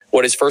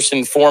what is first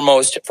and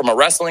foremost from a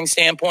wrestling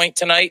standpoint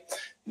tonight.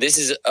 This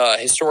is a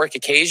historic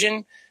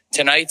occasion.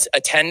 Tonight's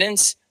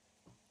attendance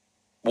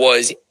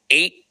was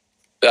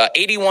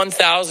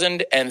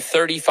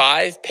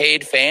 81,035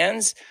 paid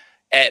fans.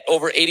 At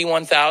over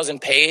 81,000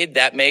 paid,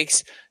 that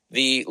makes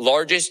the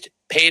largest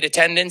paid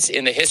attendance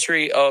in the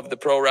history of the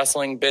pro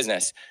wrestling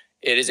business.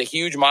 It is a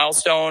huge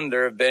milestone.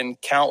 There have been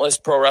countless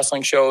pro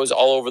wrestling shows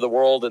all over the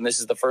world, and this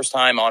is the first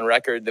time on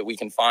record that we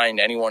can find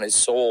anyone has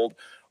sold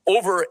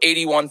over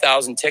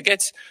 81,000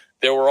 tickets.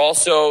 There were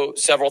also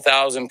several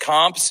thousand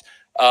comps,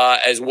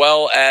 as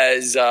well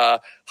as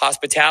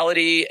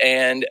hospitality,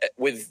 and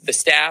with the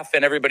staff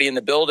and everybody in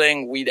the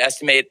building, we'd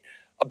estimate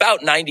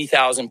about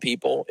 90,000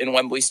 people in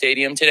Wembley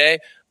Stadium today.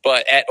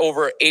 But at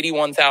over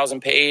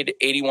 81,000 paid,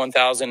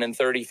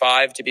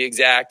 81,035 to be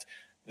exact,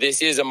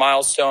 this is a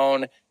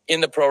milestone in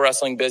the pro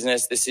wrestling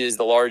business. This is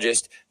the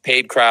largest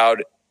paid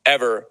crowd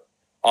ever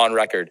on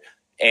record.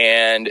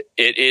 And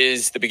it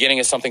is the beginning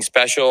of something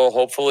special,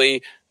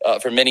 hopefully,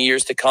 for many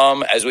years to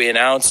come. As we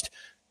announced,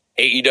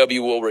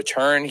 AEW will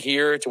return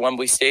here to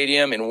Wembley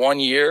Stadium in 1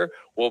 year.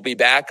 We'll be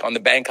back on the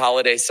bank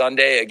holiday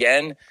Sunday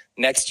again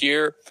next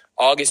year,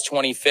 August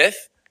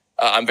 25th.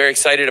 I'm very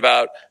excited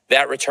about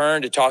that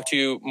return to talk to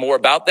you more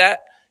about that.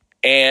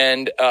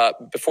 And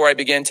before I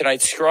begin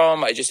tonight's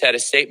scrum, I just had a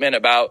statement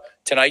about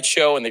tonight's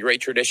show and the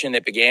great tradition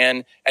that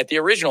began at the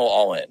original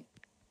All In.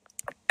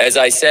 As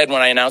I said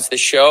when I announced the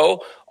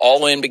show,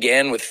 All In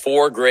began with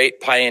four great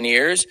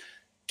pioneers,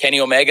 Kenny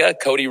Omega,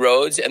 Cody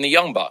Rhodes, and the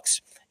Young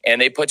Bucks. And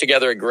they put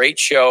together a great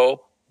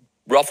show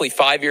roughly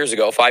 5 years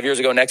ago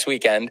next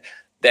weekend,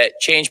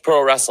 that changed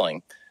pro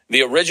wrestling.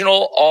 The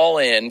original All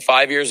In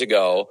 5 years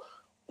ago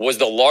was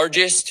the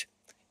largest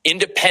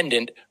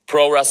independent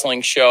pro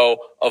wrestling show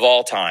of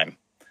all time.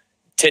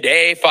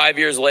 Today, 5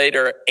 years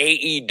later,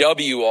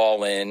 AEW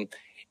All In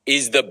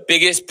is the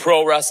biggest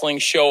pro wrestling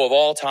show of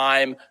all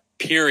time,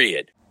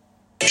 period.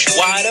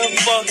 Why the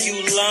fuck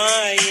you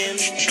lying?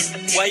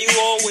 Why you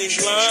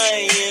always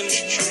lying?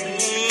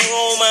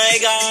 Oh my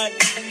God,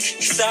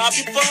 stop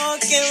you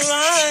fucking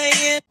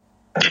lying.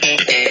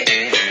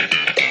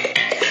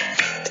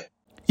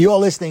 You are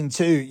listening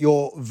to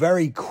your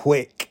very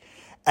quick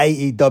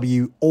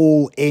AEW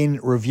All In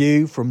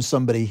review from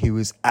somebody who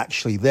was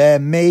actually there,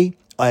 me.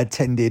 I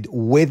attended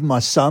with my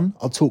son.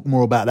 I'll talk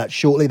more about that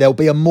shortly. There'll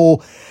be a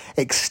more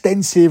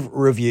extensive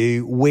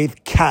review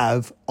with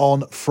Cav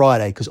on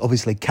Friday, because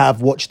obviously Cav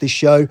watched this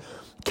show.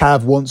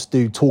 Cav wants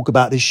to talk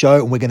about this show,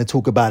 and we're going to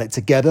talk about it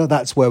together.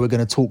 That's where we're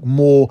going to talk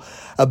more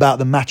about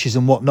the matches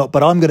and whatnot,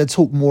 but I'm going to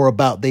talk more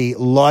about the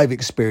live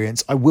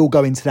experience. I will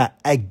go into that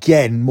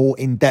again more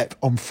in depth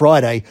on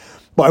Friday,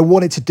 but I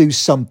wanted to do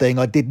something.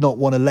 I did not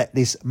want to let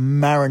this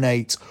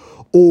marinate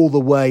all the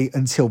way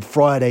until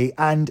Friday.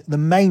 And the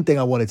main thing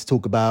I wanted to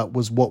talk about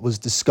was what was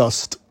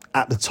discussed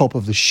at the top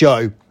of the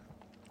show.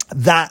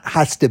 That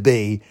has to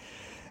be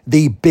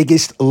the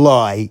biggest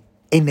lie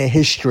in the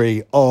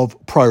history of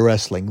pro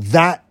wrestling.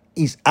 That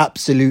is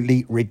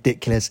absolutely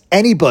ridiculous.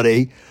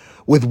 Anybody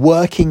with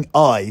working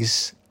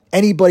eyes,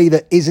 anybody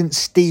that isn't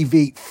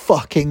Stevie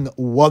fucking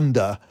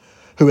Wonder,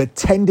 who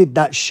attended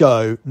that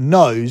show,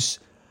 knows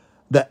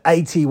that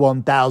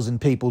 81,000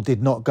 people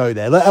did not go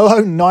there, let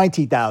alone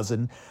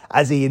 90,000,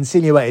 as he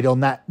insinuated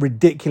on that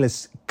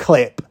ridiculous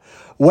clip.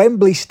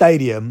 Wembley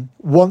Stadium,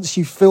 once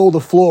you fill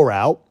the floor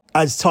out,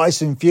 as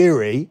Tyson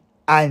Fury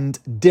and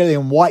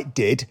Dillian White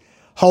did,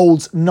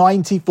 holds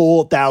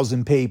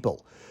 94,000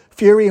 people.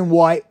 Fury and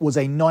White was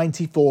a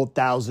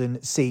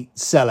 94,000 seat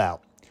sellout.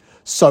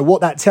 So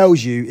what that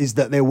tells you is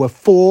that there were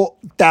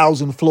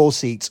 4,000 floor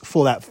seats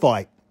for that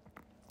fight.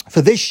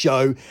 For this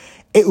show,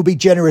 it would be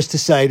generous to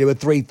say there were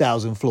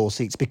 3,000 floor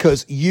seats,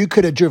 because you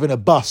could have driven a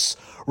bus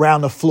around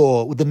the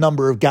floor with the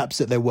number of gaps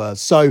that there were.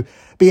 So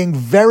being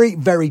very,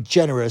 very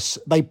generous,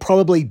 they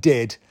probably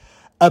did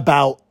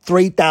about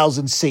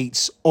 3,000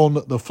 seats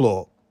on the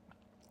floor.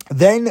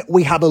 Then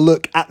we have a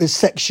look at the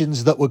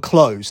sections that were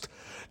closed,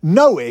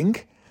 knowing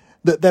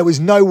that there was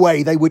no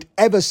way they would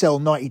ever sell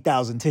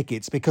 90,000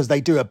 tickets, because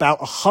they do about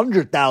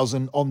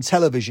 100,000 on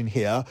television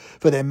here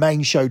for their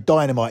main show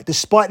Dynamite.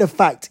 Despite the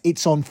fact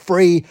it's on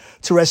free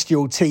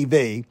terrestrial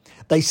TV,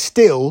 they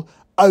still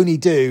only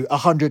do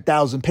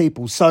 100,000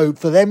 people. So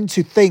for them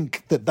to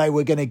think that they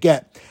were going to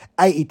get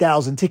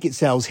 80,000 ticket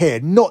sales here,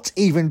 not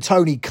even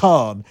Tony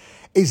Khan,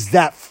 is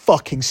that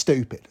fucking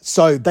stupid.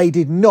 So they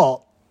did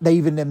not, they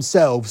even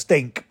themselves,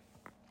 think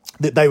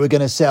that they were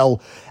going to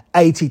sell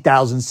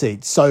 80,000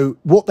 seats. So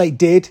what they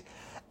did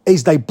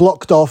is they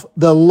blocked off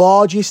the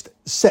largest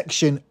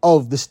section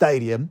of the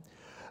stadium,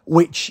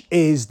 which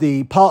is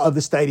the part of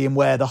the stadium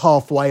where the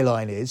halfway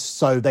line is.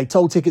 So they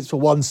sold tickets for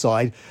one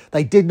side.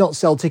 They did not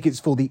sell tickets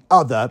for the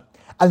other.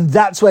 And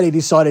that's where they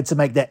decided to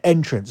make their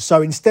entrance.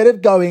 So instead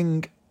of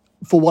going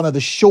for one of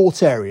the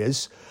short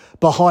areas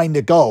behind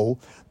the goal,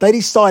 they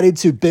decided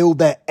to build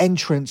their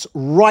entrance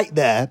right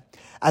there,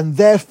 and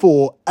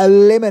therefore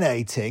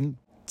eliminating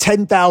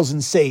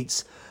 10,000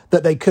 seats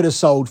that they could have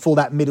sold for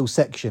that middle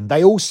section.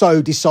 They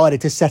also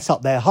decided to set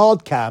up their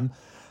hard cam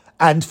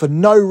and for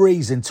no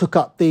reason took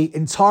up the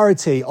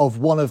entirety of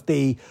one of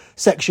the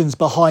sections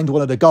behind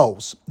one of the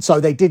goals.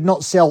 So they did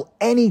not sell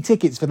any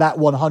tickets for that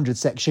 100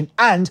 section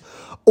and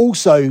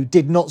also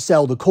did not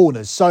sell the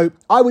corners. So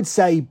I would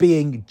say,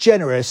 being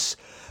generous,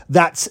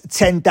 that's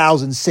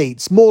 10,000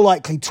 seats, more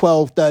likely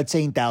 12,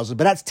 13,000,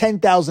 but that's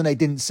 10,000 they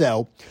didn't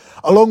sell.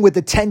 Along with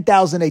the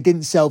 10,000 they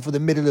didn't sell for the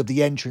middle of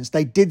the entrance,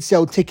 they did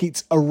sell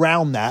tickets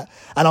around that.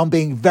 And I'm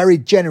being very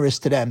generous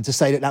to them to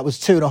say that that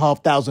was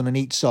 2,500 on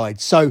each side.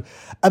 So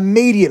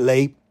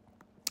immediately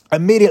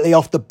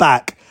off the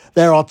back,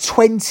 there are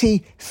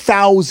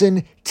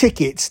 20,000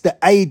 tickets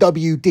that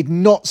AEW did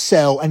not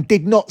sell and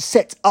did not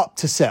set up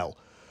to sell.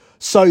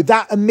 So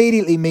that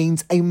immediately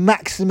means a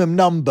maximum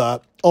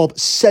number of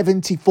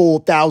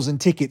 74,000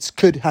 tickets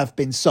could have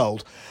been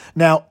sold.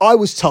 Now, I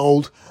was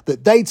told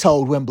that they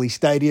told Wembley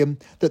Stadium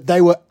that they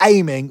were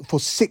aiming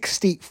for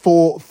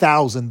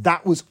 64,000.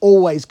 That was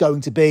always going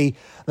to be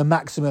the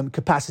maximum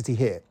capacity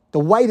here. The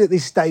way that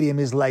this stadium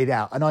is laid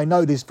out, and I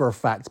know this for a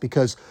fact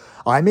because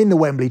I'm in the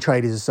Wembley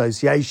Traders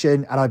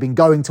Association and I've been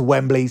going to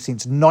Wembley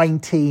since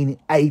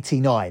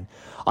 1989.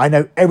 I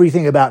know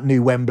everything about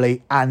New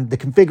Wembley, and the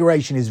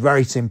configuration is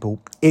very simple.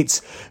 It's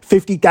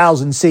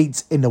 50,000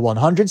 seats in the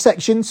 100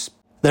 sections.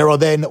 There are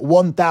then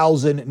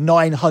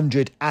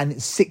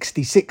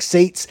 1,966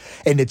 seats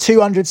in the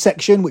 200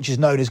 section, which is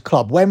known as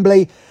Club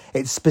Wembley.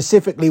 It's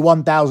specifically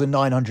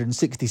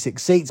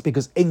 1,966 seats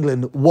because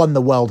England won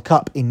the World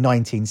Cup in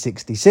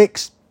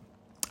 1966.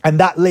 And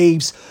that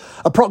leaves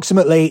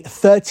approximately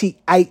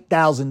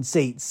 38,000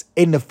 seats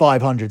in the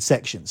 500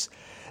 sections.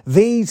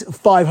 These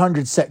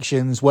 500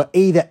 sections were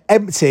either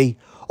empty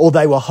or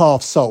they were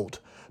half sold.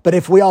 But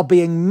if we are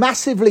being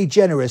massively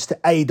generous to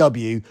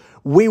AEW,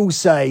 we will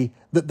say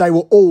that they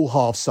were all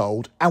half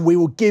sold and we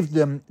will give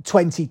them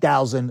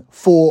 20,000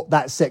 for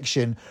that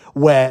section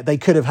where they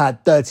could have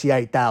had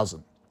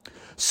 38,000.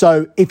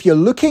 So if you're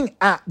looking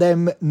at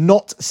them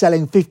not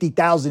selling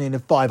 50,000 in the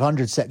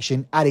 500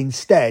 section and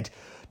instead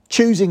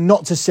choosing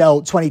not to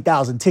sell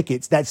 20,000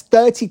 tickets, that's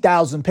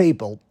 30,000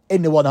 people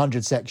in the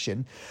 100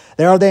 section.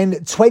 There are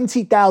then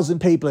 20,000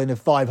 people in the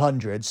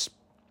 500s,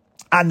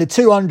 and the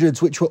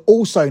 200s, which were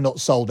also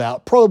not sold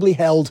out, probably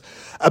held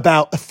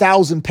about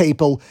 1,000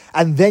 people.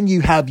 And then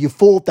you have your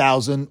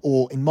 4,000,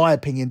 or in my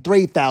opinion,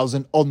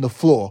 3,000 on the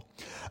floor.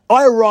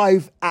 I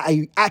arrive at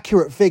an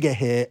accurate figure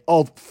here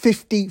of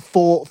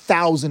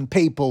 54,000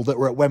 people that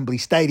were at Wembley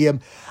Stadium.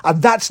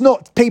 And that's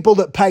not people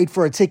that paid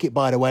for a ticket,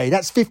 by the way.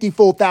 That's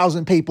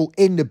 54,000 people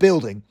in the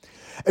building.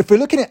 If we're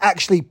looking at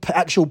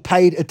actual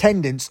paid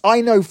attendance, I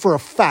know for a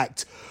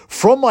fact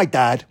from my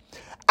dad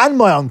and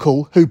my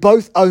uncle, who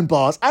both own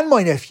bars, and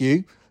my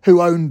nephew,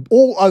 who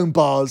all own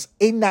bars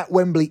in that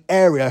Wembley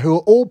area, who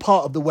are all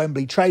part of the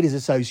Wembley Traders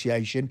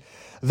Association,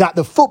 that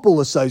the Football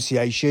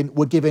Association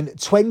were given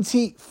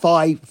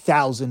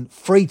 25,000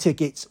 free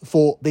tickets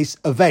for this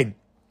event.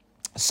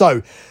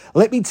 So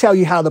let me tell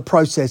you how the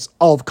process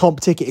of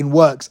comp ticketing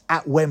works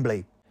at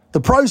Wembley.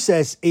 The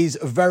process is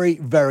very,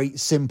 very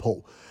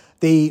simple.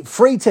 The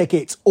free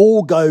tickets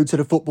all go to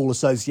the Football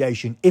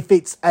Association. If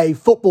it's a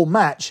football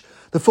match,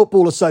 the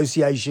Football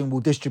Association will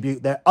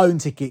distribute their own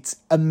tickets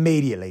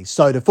immediately.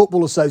 So the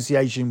Football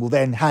Association will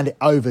then hand it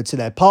over to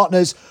their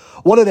partners.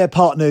 One of their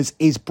partners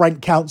is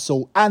Brent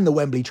Council and the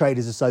Wembley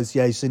Traders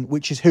Association,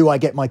 which is who I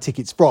get my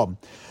tickets from.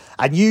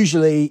 And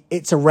usually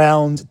it's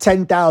around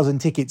 10,000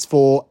 tickets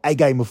for a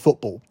game of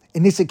football.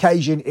 In this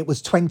occasion, it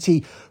was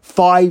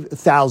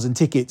 25,000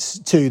 tickets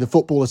to the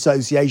Football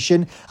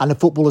Association, and the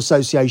Football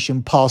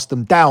Association passed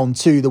them down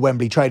to the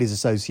Wembley Traders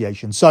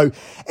Association. So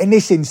in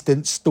this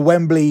instance, the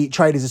Wembley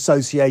Traders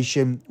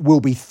Association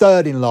will be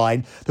third in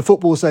line, the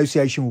Football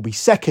Association will be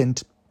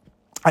second,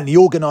 and the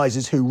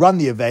organisers who run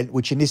the event,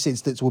 which in this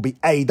instance will be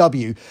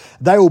AEW,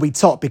 they will be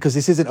top because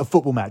this isn't a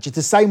football match. It's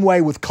the same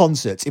way with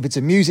concerts. If it's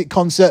a music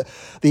concert,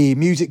 the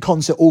music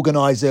concert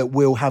organiser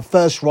will have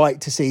first right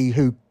to see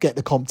who get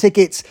the comp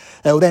tickets.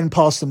 They'll then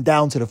pass them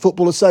down to the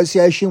Football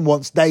Association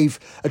once they've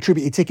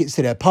attributed tickets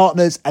to their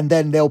partners, and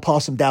then they'll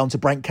pass them down to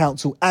Brent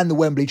Council and the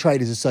Wembley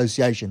Traders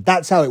Association.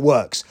 That's how it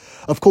works.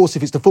 Of course,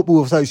 if it's the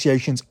Football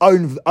Association's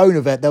own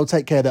event, they'll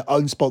take care of their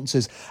own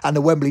sponsors, and the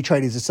Wembley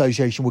Traders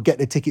Association will get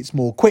the tickets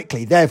more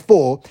quickly.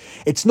 Therefore,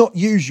 it's not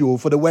usual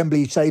for the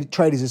Wembley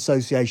Traders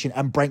Association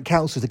and Brent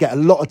Council to get a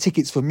lot of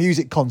tickets for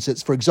music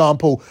concerts. For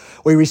example,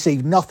 we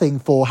received nothing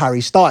for Harry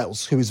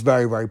Styles, who is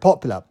very, very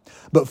popular.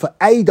 But for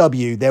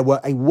AEW, there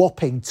were a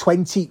whopping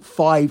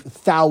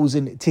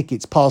 25,000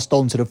 tickets passed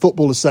on to the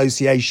Football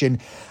Association,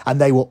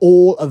 and they were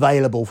all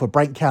available for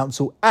Brent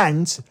Council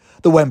and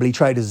the Wembley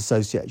Traders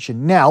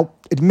Association. Now,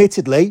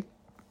 admittedly,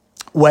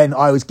 when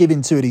I was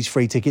given two of these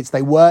free tickets,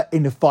 they were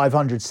in the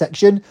 500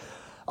 section.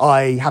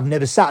 I have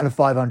never sat in a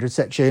 500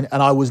 section,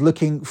 and I was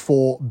looking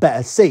for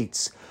better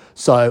seats.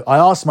 So I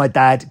asked my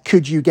dad,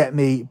 could you get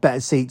me better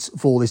seats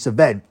for this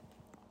event?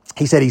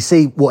 He said he'd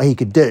see what he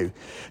could do.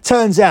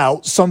 Turns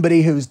out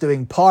somebody who was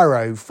doing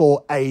pyro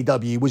for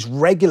AEW was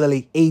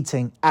regularly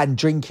eating and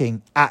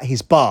drinking at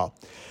his bar.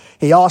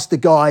 He asked the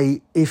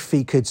guy if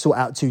he could sort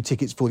out 2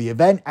 tickets for the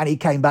event, and he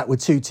came back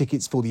with 2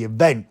 tickets for the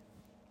event.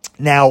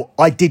 Now,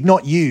 I did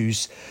not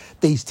use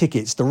these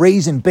tickets. The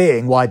reason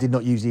being why I did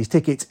not use these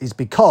tickets is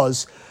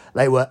because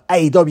they were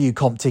AEW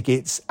comp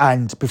tickets,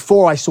 and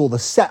before I saw the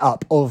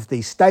setup of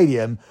the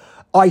stadium,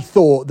 I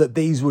thought that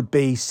these would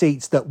be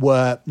seats that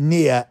were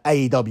near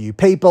AEW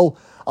people.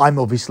 I'm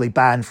obviously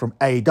banned from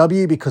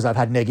AEW because I've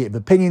had negative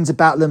opinions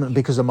about them and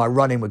because of my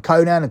run-in with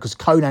Conan and because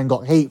Conan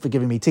got heat for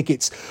giving me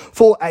tickets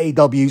for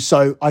AEW.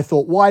 So I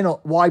thought, why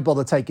not? Why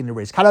bother taking the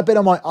risk? Had I been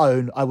on my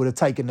own, I would have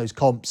taken those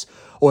comps,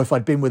 or if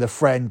I'd been with a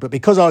friend. But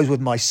because I was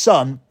with my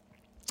son,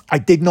 I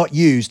did not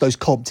use those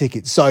comp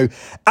tickets. So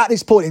at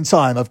this point in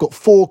time, I've got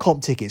 4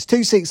 comp tickets,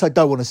 2 seats I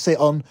don't want to sit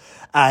on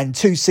and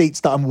 2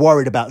 seats that I'm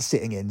worried about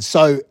sitting in.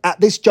 So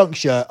at this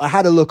juncture, I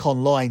had a look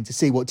online to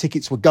see what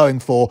tickets were going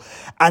for,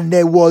 and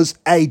there was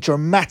a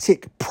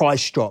dramatic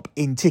price drop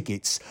in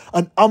tickets,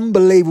 an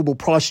unbelievable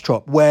price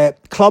drop where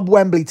Club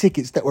Wembley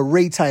tickets that were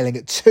retailing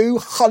at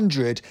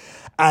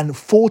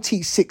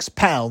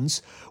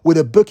 £246 with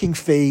a booking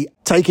fee,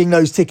 taking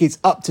those tickets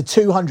up to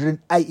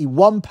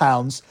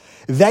 £281,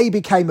 they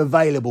became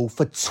available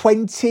for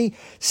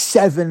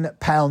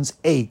 £27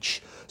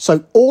 each.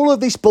 So all of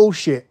this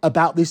bullshit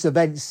about this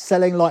event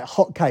selling like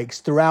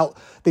hotcakes throughout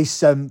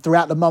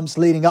the months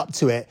leading up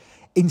to it,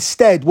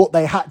 instead what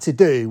they had to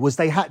do was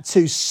they had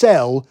to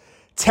sell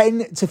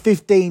 10 to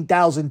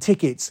 15,000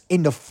 tickets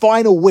in the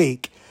final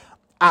week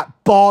at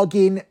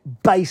bargain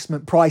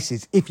basement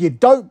prices. If you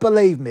don't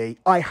believe me,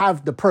 I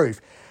have the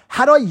proof.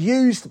 Had I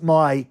used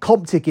my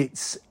comp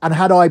tickets and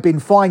had I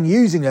been fine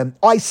using them,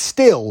 I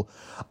still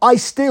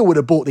would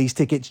have bought these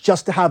tickets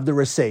just to have the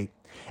receipt.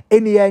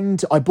 In the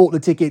end, I bought the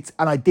tickets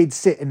and I did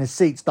sit in the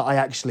seats that I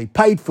actually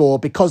paid for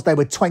because they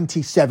were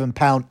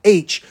 £27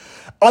 each.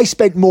 I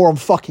spent more on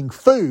fucking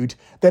food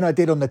than I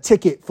did on the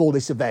ticket for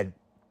this event.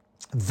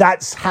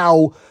 That's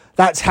how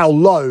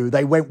low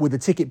they went with the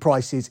ticket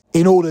prices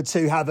in order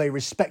to have a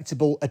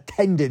respectable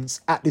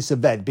attendance at this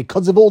event,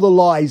 because of all the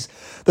lies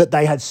that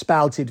they had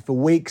spouted for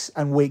weeks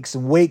and weeks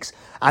and weeks,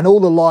 and all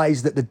the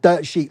lies that the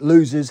dirt sheet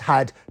losers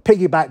had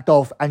piggybacked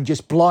off and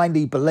just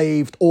blindly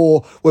believed,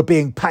 or were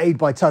being paid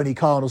by Tony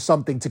Khan or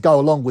something to go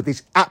along with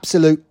this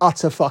absolute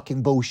utter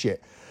fucking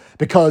bullshit.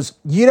 Because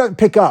you don't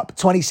pick up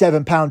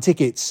 £27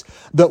 tickets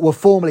that were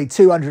formerly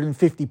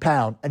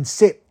 £250 and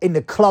sit in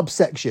the club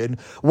section,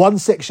 one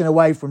section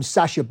away from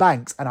Sasha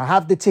Banks. And I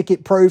have the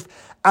ticket proof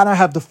and I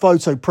have the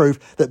photo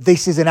proof that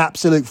this is an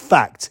absolute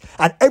fact.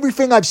 And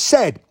everything I've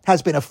said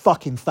has been a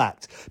fucking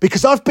fact.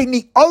 Because I've been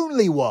the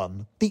only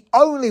one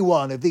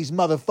of these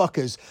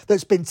motherfuckers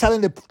that's been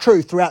telling the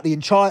truth throughout the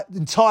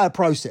entire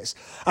process.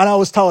 And I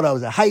was told I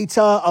was a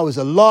hater, I was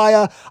a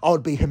liar, I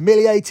would be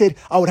humiliated,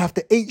 I would have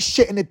to eat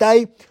shit in a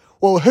day.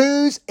 Well,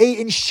 who's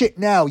eating shit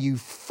now, you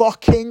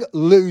fucking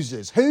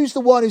losers? Who's the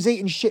one who's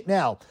eating shit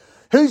now?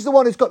 Who's the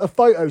one who's got the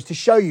photos to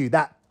show you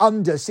that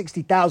under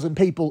 60,000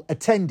 people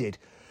attended?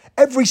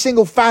 Every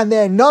single fan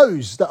there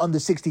knows that under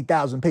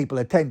 60,000 people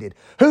attended.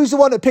 Who's the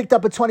one that picked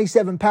up a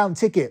 £27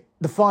 ticket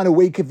the final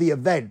week of the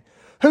event?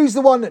 Who's the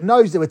one that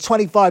knows there were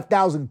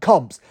 25,000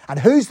 comps? And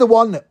who's the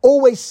one that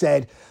always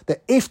said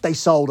that if they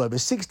sold over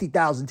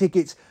 60,000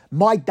 tickets,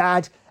 my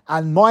dad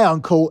and my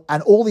uncle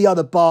and all the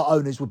other bar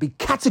owners would be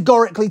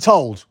categorically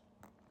told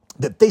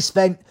that this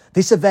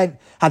event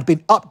had been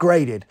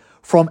upgraded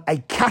from a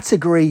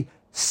Category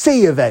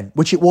C event,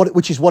 which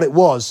is what it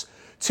was,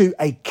 to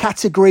a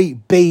Category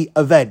B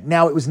event.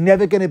 Now, it was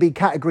never going to be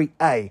Category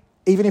A,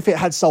 even if it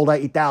had sold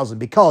 80,000,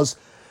 because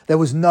there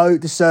was no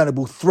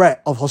discernible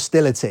threat of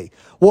hostility.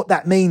 What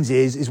that means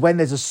is when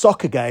there's a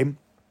soccer game,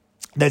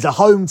 there's a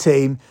home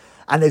team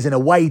and there's an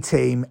away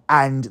team,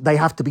 and they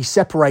have to be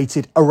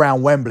separated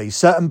around Wembley.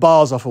 Certain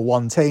bars are for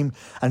one team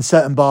and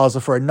certain bars are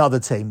for another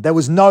team. There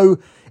was no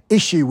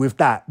issue with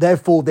that.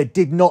 Therefore, there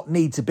did not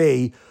need to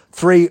be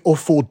 3 or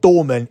 4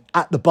 doormen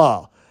at the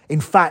bar.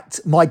 In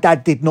fact, my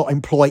dad did not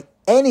employ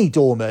any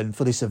doormen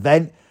for this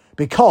event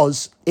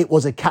because it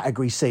was a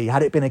Category C.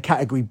 Had it been a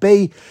Category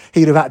B,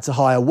 he'd have had to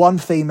hire 1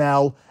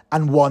 female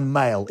and 1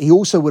 male. He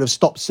also would have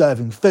stopped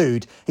serving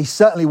food. He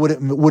certainly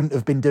wouldn't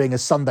have been doing a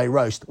Sunday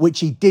roast, which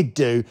he did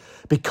do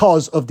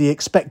because of the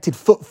expected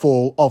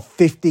footfall of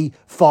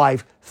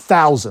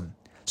 55,000.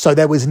 So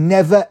there was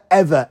never,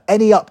 ever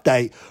any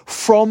update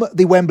from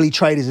the Wembley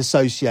Traders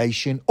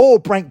Association or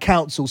Brent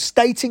Council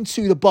stating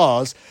to the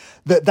bars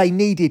that they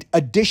needed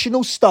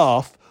additional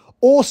staff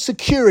or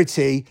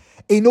security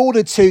in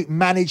order to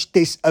manage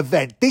this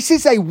event. This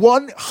is a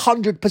 100%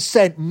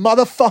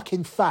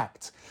 motherfucking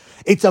fact.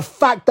 It's a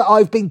fact that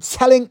I've been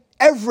telling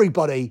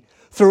everybody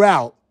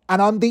throughout,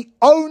 and I'm the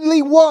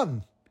only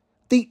one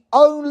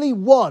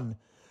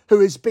who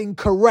has been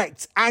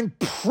correct and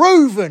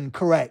proven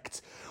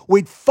correct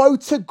with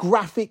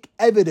photographic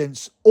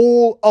evidence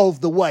all of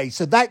the way.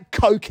 So that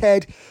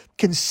cokehead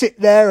can sit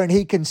there and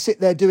he can sit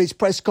there, do his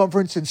press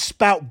conference and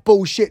spout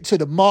bullshit to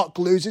the mark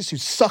losers who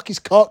suck his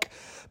cock,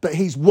 but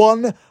he's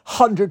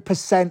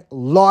 100%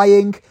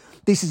 lying.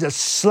 This is a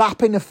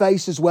slap in the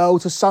face as well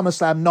to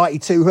SummerSlam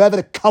 92. Whoever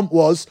the cunt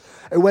was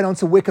who went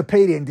onto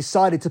Wikipedia and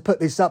decided to put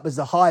this up as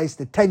the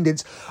highest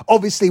attendance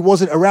obviously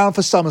wasn't around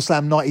for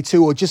SummerSlam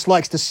 92 or just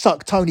likes to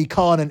suck Tony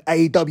Khan and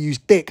AEW's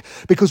dick,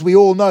 because we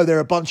all know they're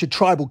a bunch of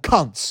tribal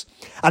cunts.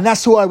 And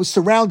that's who I was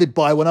surrounded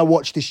by when I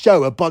watched this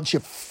show. A bunch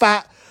of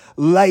fat,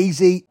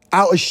 lazy,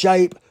 out of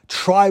shape,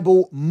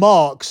 tribal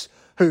marks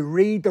who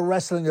read the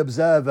Wrestling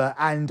Observer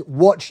and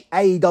watch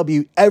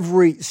AEW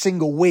every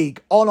single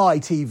week on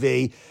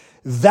ITV.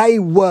 They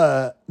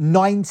were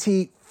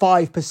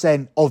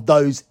 95% of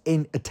those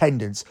in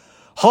attendance.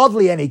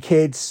 Hardly any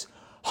kids,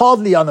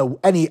 hardly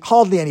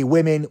any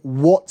women.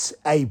 What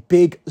a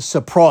big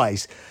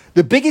surprise.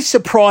 The biggest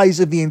surprise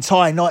of the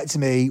entire night to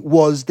me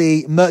was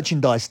the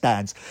merchandise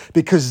stands,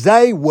 because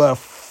they were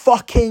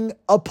fucking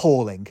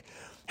appalling.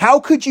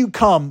 How could you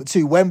come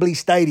to Wembley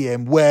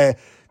Stadium where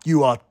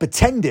you are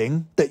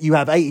pretending that you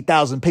have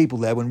 80,000 people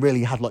there when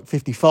really you had like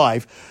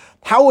 55?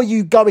 How are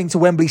you going to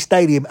Wembley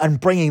Stadium and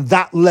bringing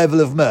that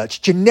level of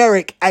merch?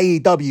 Generic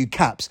AEW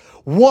caps,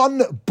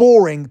 one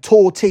boring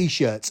tour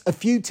t-shirts, a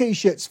few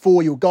t-shirts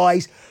for your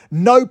guys,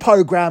 no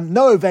program,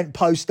 no event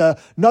poster,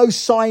 no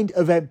signed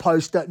event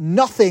poster,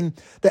 nothing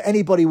that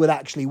anybody would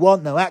actually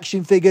want, no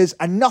action figures,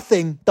 and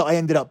nothing that I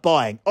ended up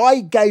buying.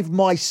 I gave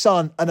my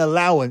son an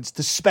allowance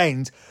to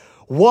spend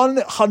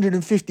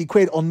 150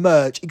 quid on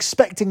merch,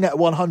 expecting that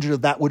 100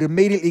 of that would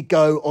immediately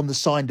go on the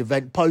signed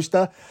event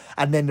poster,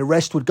 and then the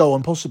rest would go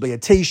on possibly a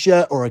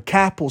t-shirt or a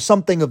cap or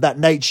something of that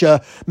nature,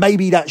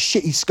 maybe that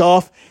shitty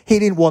scarf. He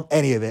didn't want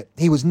any of it.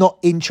 He was not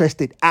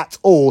interested at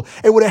all.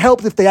 It would have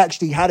helped if they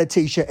actually had a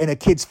t-shirt in a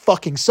kid's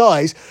fucking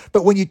size,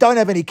 but when you don't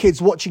have any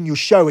kids watching your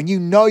show and you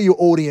know your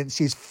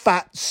audience is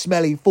fat,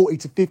 smelly 40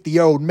 to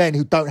 50-year-old men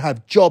who don't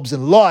have jobs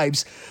and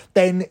lives,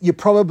 then you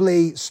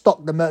probably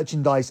stock the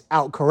merchandise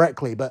out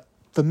correctly. But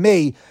for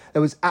me,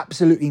 there was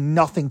absolutely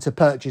nothing to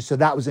purchase, so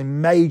that was a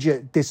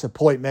major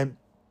disappointment.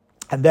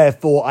 And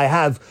therefore, I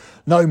have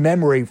no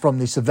memory from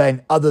this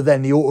event other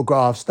than the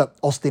autographs that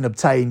Austin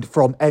obtained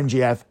from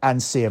MJF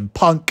and CM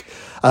Punk.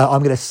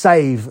 I'm going to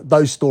save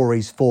those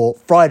stories for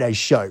Friday's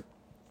show.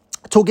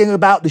 Talking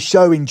about the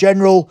show in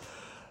general,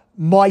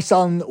 my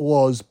son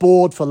was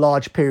bored for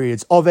large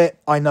periods of it.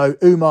 I know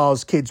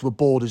Umar's kids were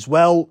bored as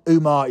well.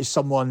 Umar is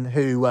someone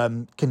who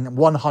can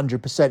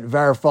 100%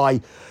 verify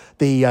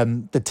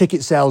the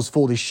ticket sales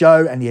for the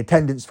show and the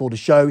attendance for the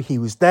show. He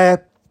was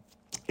there.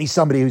 He's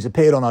somebody who's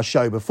appeared on our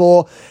show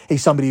before.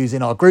 He's somebody who's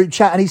in our group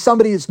chat, and he's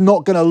somebody that's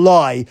not going to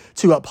lie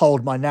to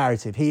uphold my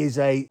narrative. He is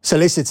a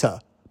solicitor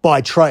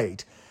by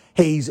trade.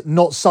 He's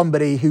not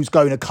somebody who's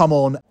going to come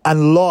on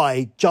and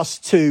lie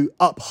just to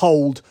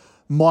uphold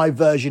my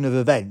version of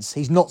events.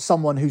 He's not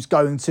someone who's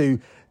going to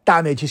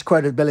damage his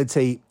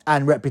credibility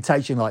and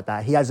reputation like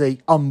that. He has a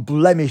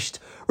unblemished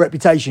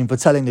reputation for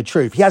telling the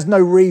truth. He has no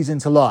reason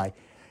to lie.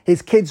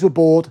 His kids were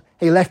bored.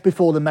 He left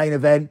before the main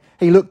event.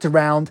 He looked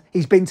around.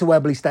 He's been to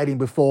Wembley Stadium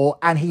before,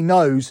 and he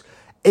knows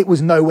it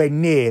was nowhere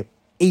near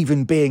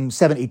even being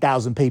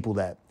 70,000 people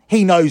there.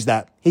 He knows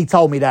that. He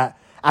told me that.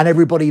 And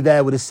everybody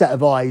there with a set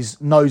of eyes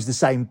knows the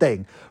same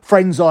thing.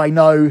 Friends I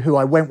know who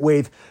I went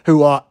with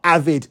who are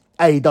avid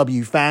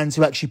AEW fans,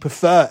 who actually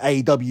prefer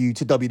AEW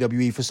to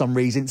WWE for some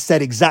reason,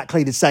 said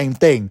exactly the same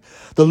thing.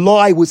 The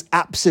lie was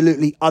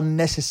absolutely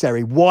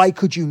unnecessary. Why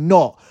could you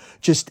not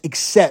just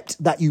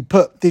accept that you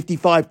put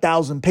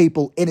 55,000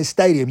 people in a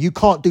stadium? You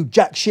can't do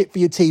jack shit for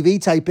your TV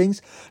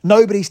tapings.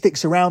 Nobody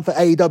sticks around for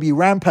AEW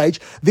Rampage.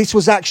 This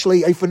was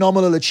actually a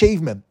phenomenal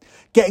achievement.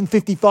 Getting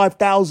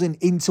 55,000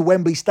 into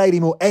Wembley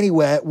Stadium or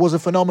anywhere was a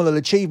phenomenal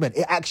achievement.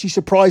 It actually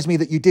surprised me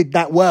that you did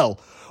that well.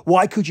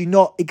 Why could you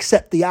not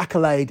accept the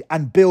accolade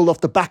and build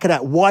off the back of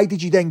that? Why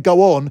did you then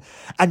go on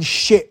and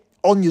shit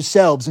on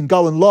yourselves and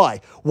go and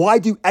lie? Why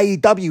do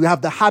AEW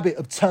have the habit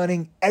of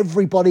turning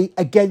everybody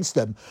against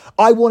them?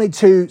 I wanted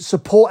to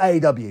support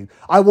AEW.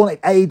 I wanted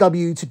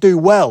AEW to do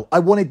well. I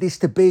wanted this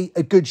to be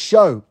a good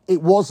show.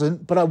 It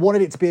wasn't, but I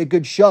wanted it to be a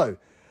good show.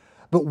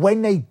 But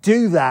when they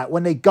do that,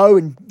 when they go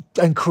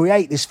and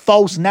create this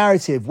false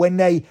narrative, when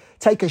they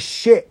take a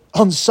shit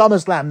on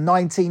SummerSlam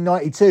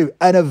 1992,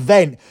 an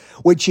event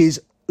which is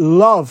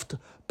loved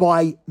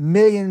by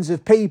millions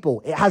of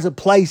people, it has a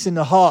place in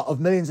the heart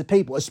of millions of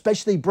people,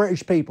 especially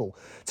British people,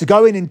 to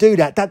go in and do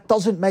that, that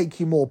doesn't make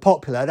you more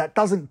popular. That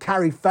doesn't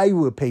carry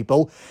favour with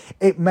people.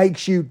 It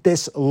makes you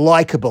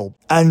dislikable.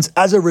 And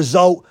as a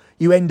result,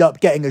 you end up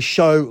getting a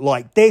show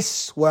like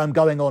this, where I'm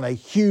going on a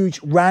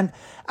huge rant,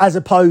 as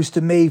opposed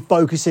to me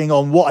focusing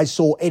on what I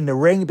saw in the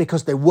ring,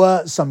 because there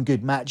were some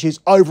good matches.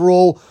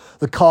 Overall,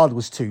 the card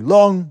was too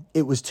long.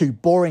 It was too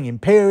boring in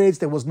periods.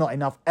 There was not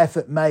enough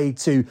effort made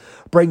to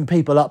bring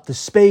people up to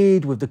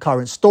speed with the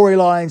current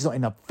storylines, not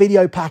enough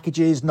video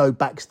packages, no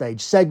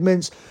backstage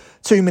segments.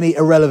 Too many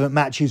irrelevant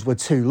matches were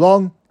too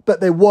long.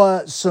 But there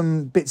were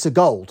some bits of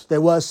gold.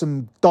 There were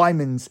some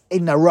diamonds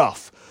in the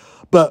rough.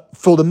 But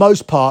for the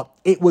most part,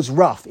 it was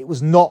rough. It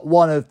was not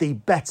one of the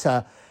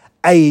better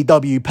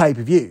AEW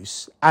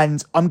pay-per-views.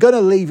 And I'm going to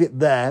leave it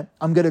there.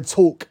 I'm going to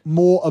talk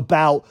more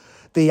about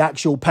the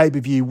actual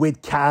pay-per-view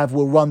with Cav.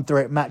 We'll run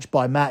through it match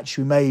by match.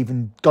 We may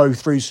even go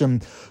through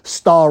some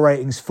star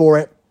ratings for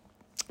it.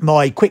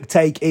 My quick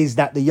take is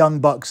that the Young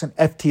Bucks and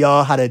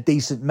FTR had a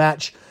decent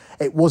match.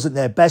 It wasn't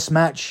their best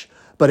match,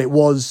 but it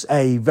was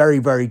a very,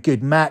 very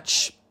good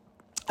match.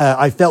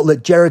 I felt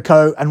that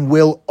Jericho and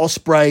Will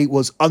Ospreay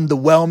was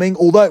underwhelming.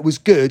 Although it was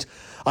good,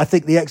 I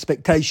think the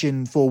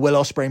expectation for Will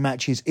Ospreay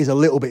matches is a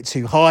little bit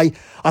too high.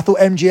 I thought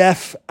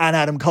MJF and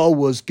Adam Cole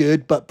was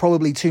good, but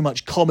probably too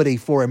much comedy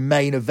for a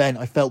main event.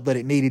 I felt that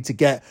it needed to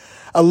get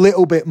a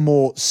little bit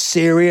more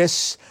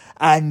serious.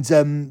 And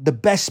the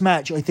best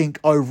match, I think,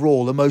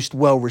 overall, the most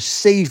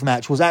well-received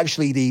match was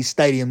actually the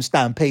Stadium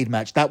Stampede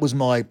match. That was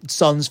my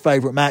son's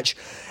favourite match.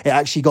 It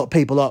actually got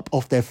people up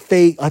off their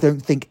feet. I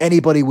don't think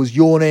anybody was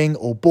yawning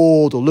or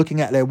bored or looking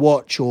at their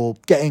watch or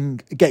getting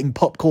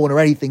popcorn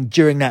or anything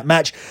during that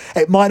match.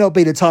 It might not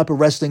be the type of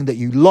wrestling that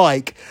you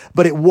like,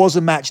 but it was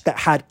a match that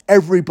had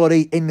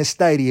everybody in the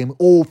stadium,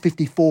 all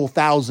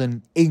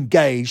 54,000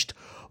 engaged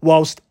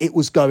whilst it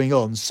was going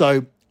on.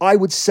 So I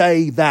would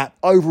say that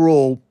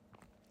overall,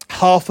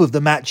 half of the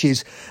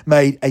matches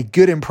made a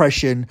good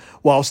impression,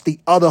 whilst the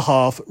other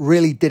half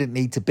really didn't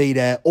need to be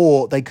there,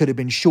 or they could have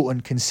been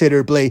shortened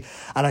considerably.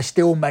 And I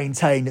still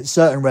maintain that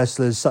certain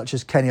wrestlers, such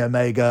as Kenny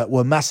Omega,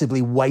 were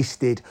massively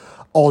wasted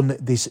on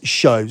this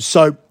show.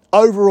 So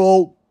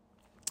overall,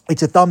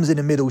 it's a thumbs in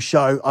the middle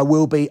show. I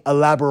will be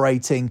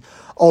elaborating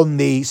on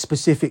the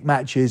specific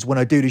matches when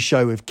I do the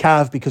show with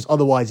Cav, because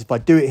otherwise, if I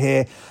do it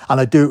here and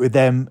I do it with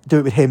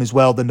him as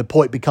well, then the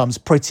point becomes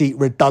pretty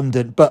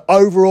redundant. But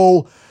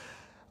overall,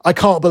 I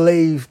can't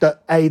believe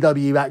that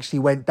AEW actually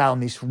went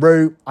down this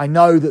route. I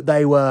know that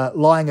they were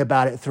lying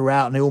about it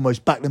throughout and they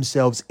almost backed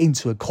themselves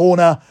into a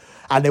corner.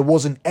 And there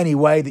wasn't any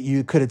way that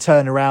you could have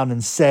turned around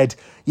and said,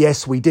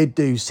 yes, we did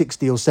do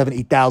 60 or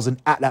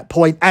 70,000 at that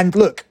point. And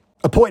look,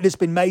 a point that's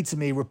been made to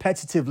me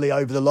repetitively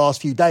over the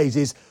last few days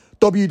is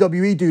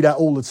WWE do that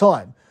all the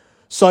time.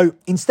 So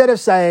instead of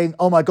saying,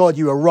 oh my God,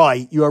 you were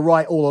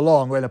right all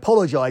along, and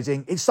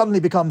apologizing, it suddenly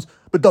becomes,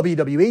 but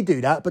WWE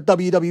do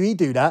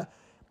that.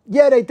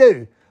 Yeah, they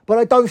do. But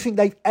I don't think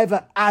they've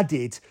ever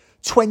added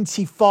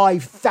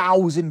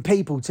 25,000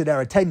 people to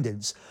their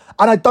attendance.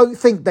 And I don't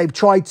think they've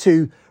tried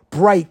to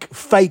break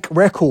fake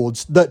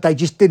records that they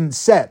just didn't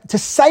set. To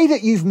say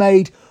that you've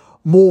made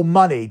more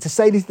money, to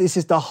say that this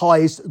is the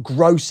highest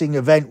grossing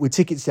event with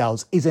ticket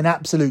sales is an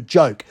absolute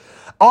joke.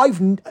 I've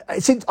been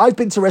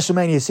to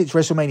WrestleMania since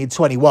WrestleMania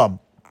 21.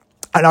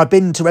 And I've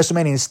been to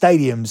WrestleMania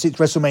Stadium since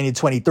WrestleMania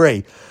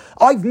 23.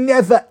 I've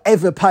never,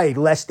 ever paid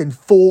less than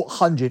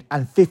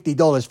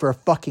 $450 for a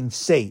fucking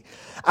seat.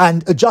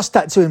 And adjust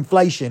that to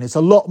inflation, it's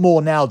a lot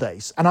more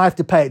nowadays. And I have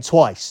to pay it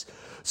twice.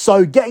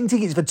 So getting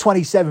tickets for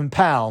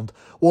 £27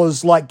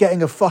 was like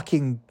getting a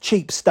fucking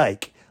cheap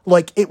steak.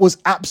 Like, it was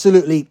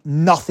absolutely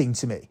nothing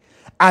to me.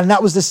 And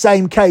that was the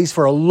same case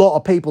for a lot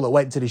of people that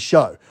went to the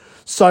show.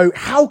 So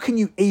how can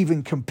you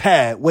even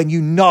compare when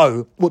you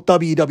know what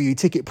WWE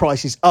ticket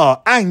prices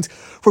are? And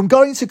from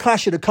going to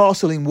Clash of the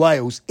Castle in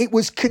Wales, it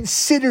was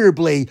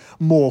considerably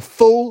more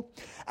full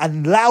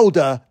and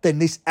louder than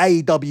this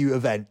AEW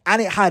event.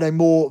 And it had a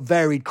more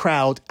varied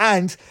crowd.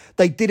 And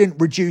they didn't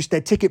reduce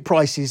their ticket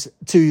prices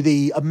to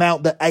the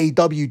amount that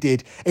AEW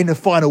did in the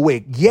final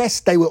week.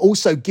 Yes, they were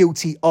also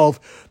guilty of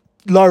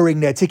lowering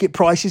their ticket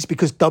prices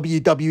because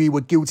WWE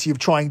were guilty of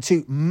trying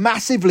to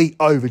massively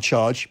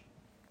overcharge.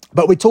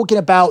 But we're talking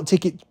about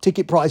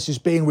ticket prices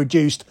being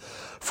reduced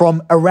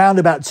from around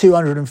about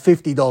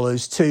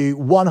 $250 to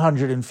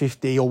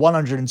 $150 or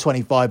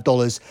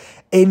 $125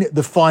 in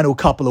the final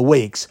couple of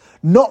weeks.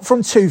 Not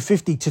from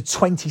 $250 to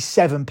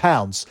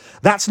 £27.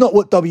 That's not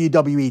what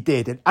WWE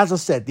did. And as I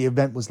said, the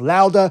event was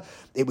louder.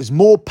 It was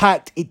more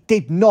packed. It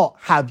did not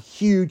have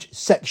huge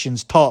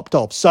sections tarped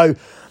off. So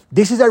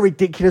this is a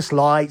ridiculous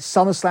lie.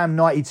 SummerSlam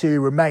 92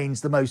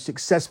 remains the most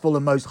successful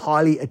and most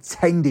highly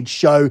attended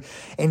show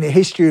in the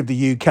history of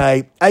the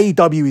UK.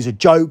 AEW is a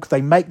joke.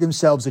 They make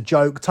themselves a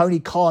joke. Tony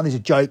Khan is a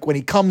joke. When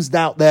he comes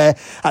out there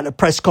at a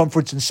press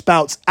conference and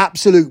spouts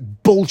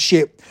absolute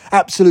bullshit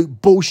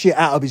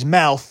out of his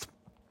mouth,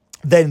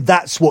 then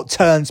that's what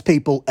turns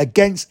people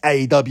against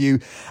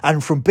AEW.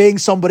 And from being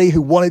somebody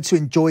who wanted to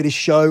enjoy this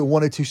show,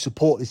 wanted to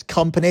support this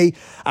company,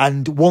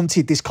 and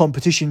wanted this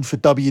competition for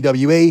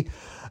WWE,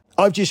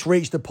 I've just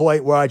reached a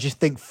point where I just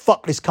think,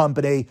 fuck this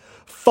company,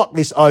 fuck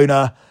this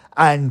owner,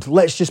 and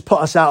let's just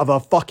put us out of our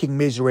fucking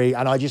misery.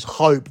 And I just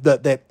hope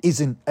that there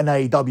isn't an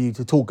AEW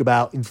to talk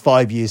about in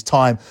 5 years'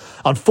 time.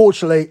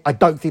 Unfortunately, I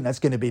don't think that's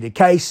going to be the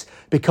case,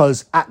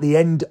 because at the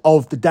end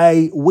of the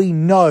day, we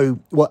know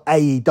what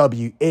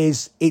AEW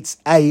is. It's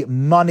a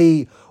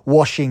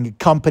money-washing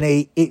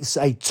company. It's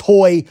a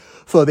toy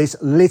for this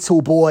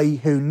little boy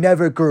who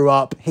never grew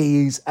up.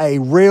 He's a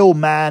real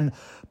man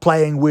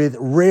playing with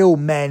real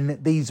men.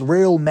 These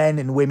real men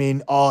and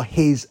women are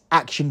his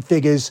action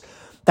figures.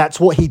 That's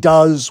what he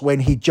does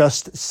when he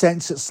just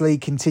senselessly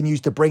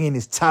continues to bring in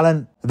his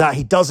talent that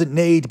he doesn't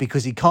need,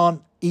 because he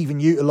can't even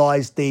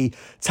utilised the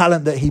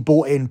talent that he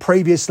brought in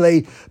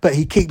previously, but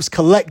he keeps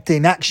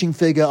collecting action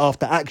figure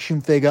after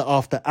action figure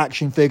after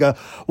action figure,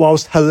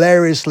 whilst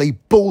hilariously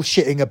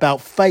bullshitting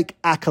about fake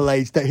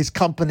accolades that his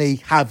company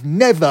have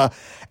never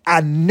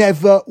and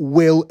never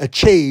will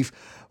achieve,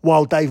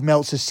 while Dave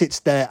Meltzer sits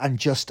there and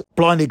just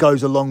blindly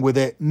goes along with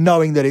it,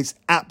 knowing that it's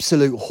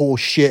absolute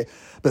horse shit.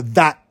 But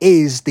that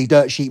is the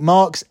Dirt Sheet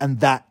Marks,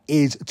 and that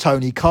is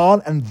Tony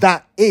Khan, and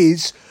that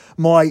is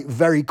my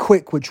very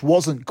quick, which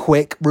wasn't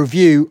quick,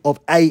 review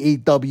of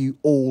AEW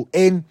All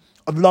In.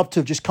 I'd love to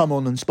have just come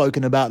on and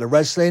spoken about the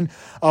wrestling.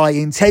 I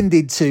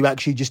intended to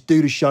actually just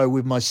do the show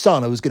with my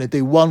son. I was going to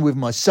do one with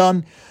my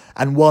son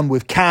and one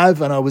with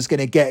Cav, and I was going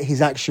to get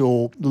his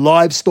actual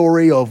live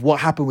story of what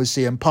happened with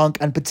CM Punk,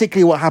 and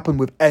particularly what happened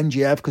with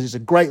MJF, because it's a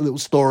great little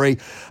story.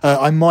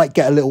 I might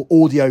get a little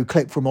audio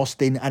clip from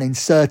Austin and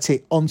insert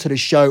it onto the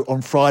show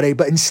on Friday,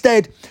 but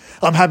instead,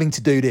 I'm having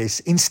to do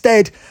this.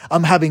 Instead,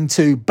 I'm having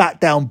to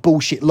back down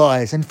bullshit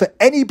lies. And for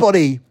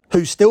anybody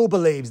who still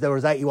believes there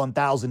was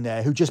 81,000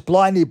 there, who just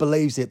blindly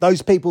believes it,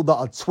 those people that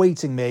are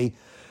tweeting me,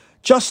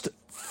 just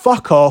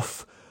fuck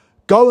off,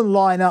 go and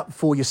line up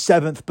for your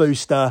 7th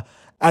booster.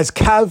 As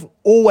Cav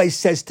always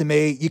says to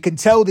me, you can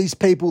tell these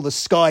people the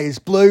sky is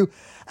blue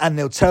and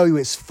they'll tell you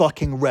it's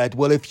fucking red.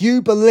 Well, if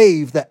you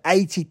believe that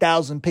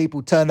 80,000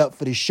 people turned up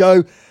for this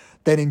show,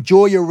 then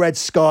enjoy your red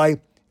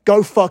sky.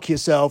 Go fuck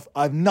yourself.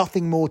 I have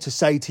nothing more to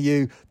say to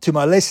you. To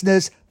my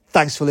listeners,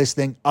 thanks for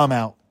listening. I'm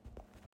out.